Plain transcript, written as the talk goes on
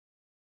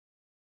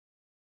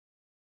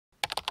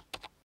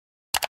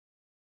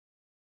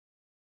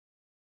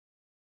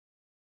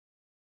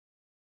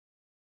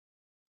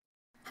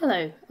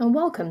Hello, and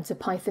welcome to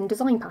Python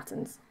Design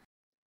Patterns.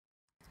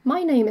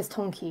 My name is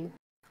Tong Q.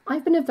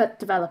 I've been a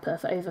developer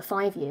for over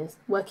 5 years,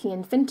 working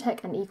in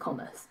fintech and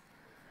e-commerce.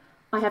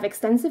 I have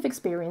extensive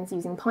experience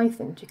using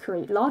Python to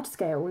create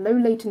large-scale,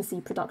 low-latency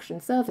production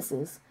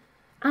services,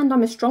 and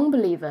I'm a strong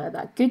believer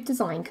that good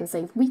design can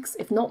save weeks,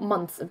 if not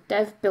months, of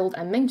dev, build,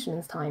 and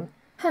maintenance time,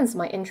 hence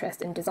my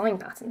interest in design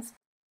patterns.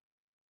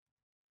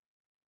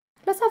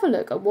 Let's have a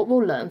look at what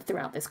we'll learn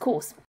throughout this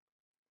course.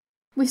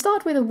 We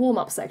start with a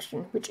warm-up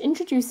section, which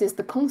introduces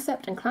the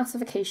concept and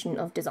classification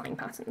of design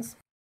patterns.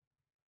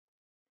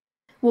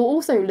 We'll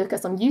also look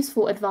at some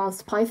useful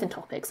advanced Python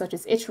topics such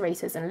as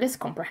iterators and list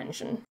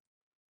comprehension,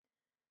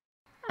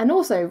 and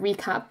also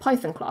recap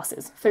Python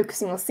classes,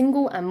 focusing on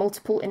single and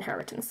multiple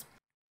inheritance.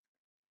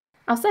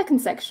 Our second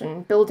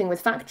section, Building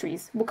with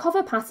Factories, will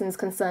cover patterns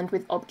concerned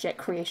with object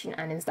creation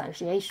and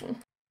instantiation.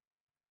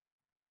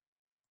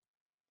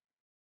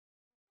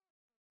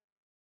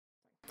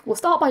 We'll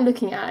start by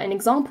looking at an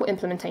example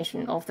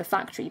implementation of the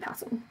factory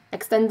pattern,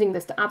 extending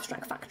this to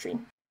abstract factory,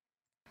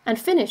 and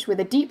finish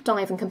with a deep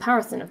dive and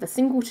comparison of the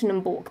singleton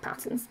and Borg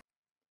patterns.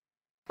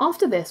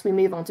 After this, we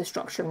move on to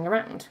structuring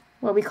around,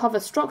 where we cover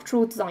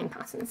structural design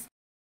patterns.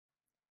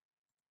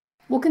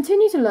 We'll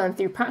continue to learn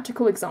through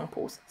practical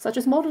examples, such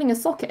as modelling a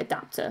socket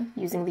adapter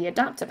using the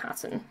adapter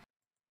pattern,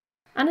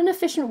 and an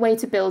efficient way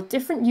to build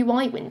different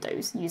UI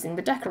windows using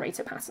the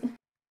decorator pattern.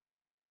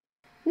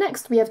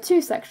 Next, we have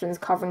 2 sections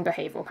covering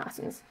behavioural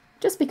patterns,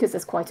 just because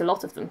there's quite a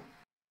lot of them.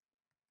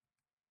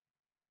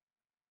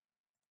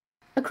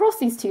 Across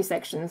these 2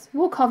 sections,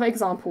 we'll cover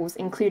examples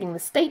including the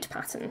state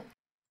pattern,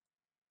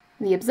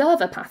 the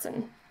observer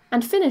pattern,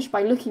 and finish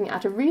by looking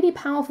at a really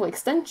powerful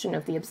extension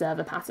of the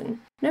observer pattern,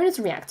 known as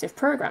reactive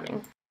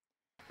programming,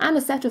 and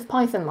a set of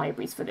Python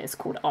libraries for this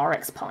called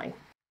RxPy.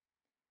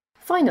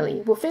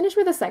 Finally, we'll finish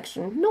with a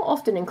section not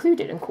often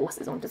included in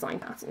courses on design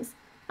patterns,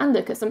 and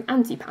look at some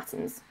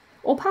anti-patterns,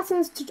 or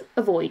patterns to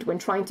avoid when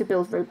trying to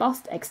build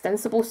robust,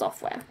 extensible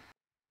software.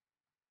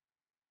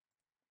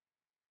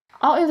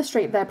 I'll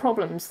illustrate their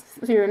problems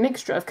through a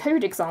mixture of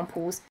code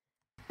examples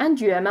and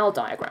UML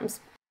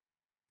diagrams.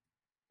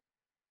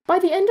 By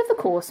the end of the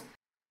course,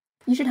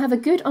 you should have a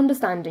good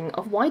understanding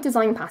of why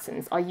design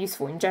patterns are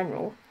useful in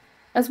general,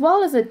 as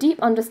well as a deep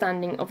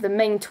understanding of the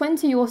main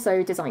 20 or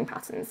so design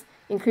patterns,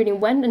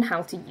 including when and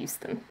how to use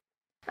them.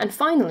 And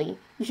finally,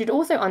 you should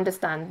also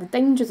understand the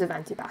dangers of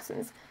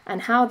anti-patterns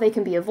and how they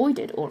can be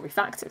avoided or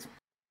refactored.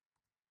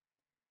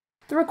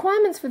 The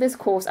requirements for this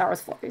course are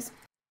as follows.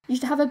 You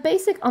should have a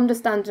basic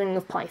understanding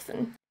of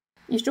Python.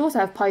 You should also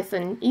have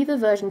Python either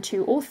version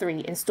 2 or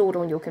 3 installed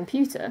on your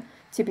computer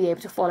to be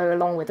able to follow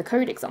along with the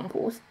code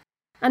examples.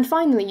 And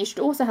finally, you should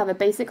also have a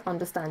basic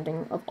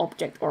understanding of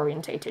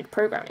object-oriented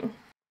programming.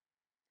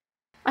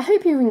 I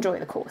hope you enjoy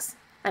the course,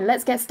 and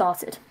let's get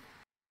started.